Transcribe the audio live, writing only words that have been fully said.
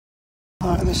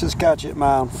Hi, this is Gadget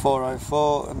Man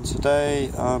 404, and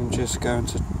today I'm just going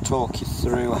to talk you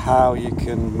through how you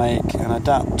can make an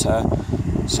adapter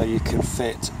so you can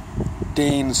fit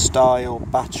Dean style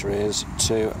batteries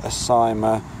to a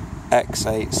Syma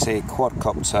x8c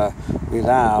quadcopter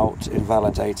without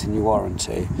invalidating your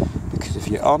warranty. Because if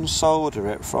you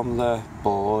unsolder it from the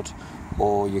board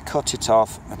or you cut it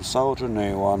off and solder a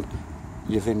new one,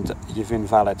 you've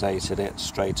invalidated it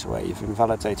straight away. You've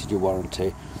invalidated your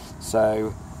warranty.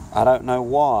 So I don't know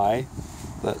why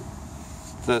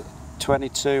the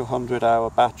 2200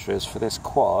 hour batteries for this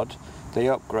quad, the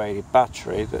upgraded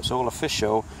battery that's all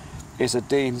official, is a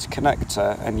Dean's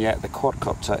connector, and yet the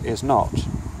quadcopter is not.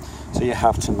 So you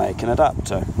have to make an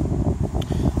adapter,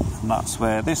 and that's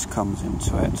where this comes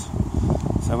into it.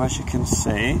 So as you can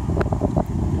see,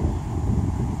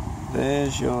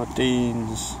 there's your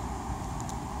Dean's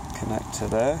connector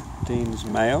there, Dean's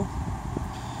male,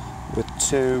 with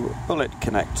two bullet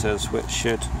connectors, which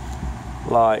should,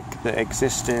 like the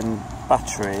existing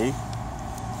battery,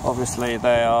 obviously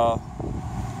they are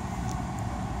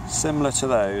similar to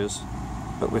those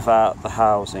but without the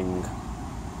housing.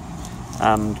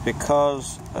 And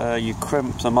because you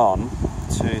crimp them on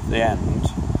to the end,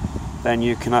 then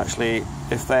you can actually,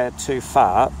 if they're too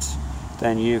fat,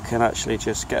 then you can actually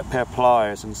just get a pair of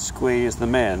pliers and squeeze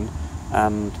them in,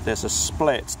 and there's a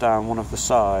split down one of the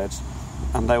sides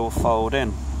and they will fold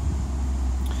in.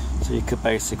 So you could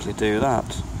basically do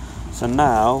that. So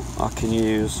now I can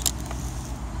use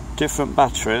different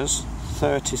batteries,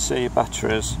 30C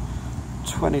batteries,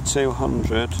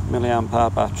 2200 milliamp hour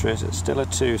batteries. It's still a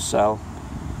 2-cell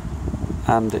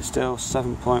and it's still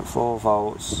 7.4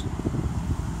 volts,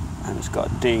 and it's got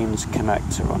a Dean's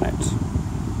connector on it.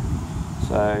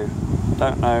 So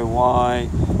don't know why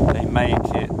they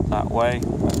make it that way,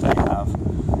 but they have.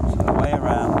 So the way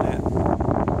around it,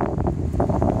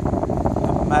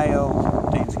 male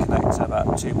Dean's connector about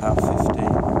 £2.50.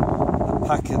 A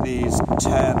pack of these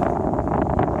 10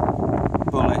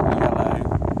 bullet yellow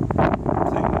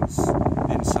things,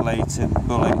 insulating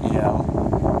bullet yellow,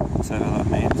 whatever that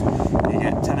means. You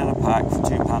get 10 in a pack for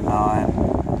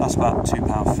 £2.9. That's about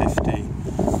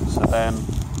 £2.50. So then,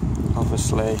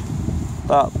 obviously,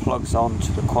 that plugs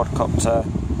onto the quadcopter,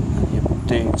 and your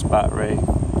Dean's battery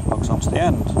plugs onto the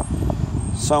end.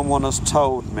 Someone has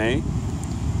told me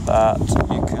that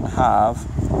you can have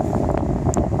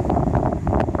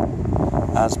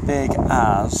as big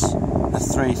as a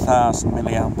 3000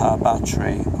 milliamp hour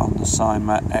battery on the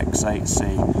Syma x8c.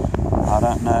 I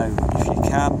don't know if you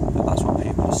can, but that's what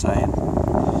people are saying.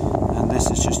 And this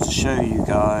is just to show you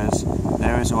guys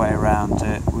there is a way around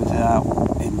it without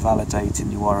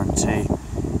invalidating your warranty.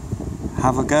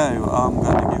 Have a go. I'm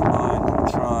going to give mine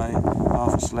a try.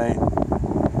 Obviously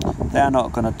they're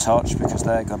not going to touch because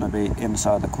they're going to be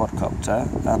inside the quadcopter,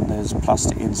 and there's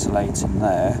plastic insulating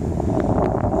there,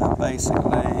 and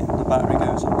basically the battery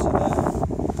goes onto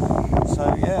there.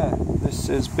 So yeah, this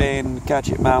has been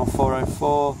Gadget Man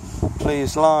 404.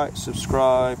 Please like,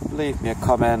 subscribe, leave me a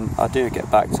comment. I do get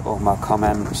back to all my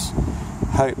comments.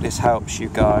 Hope this helps you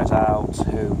guys out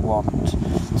who want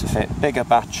to fit bigger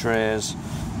batteries,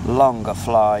 longer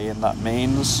flying, that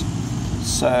means.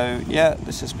 So yeah,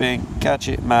 this has been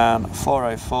Gadget Man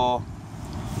 404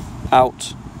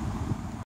 out.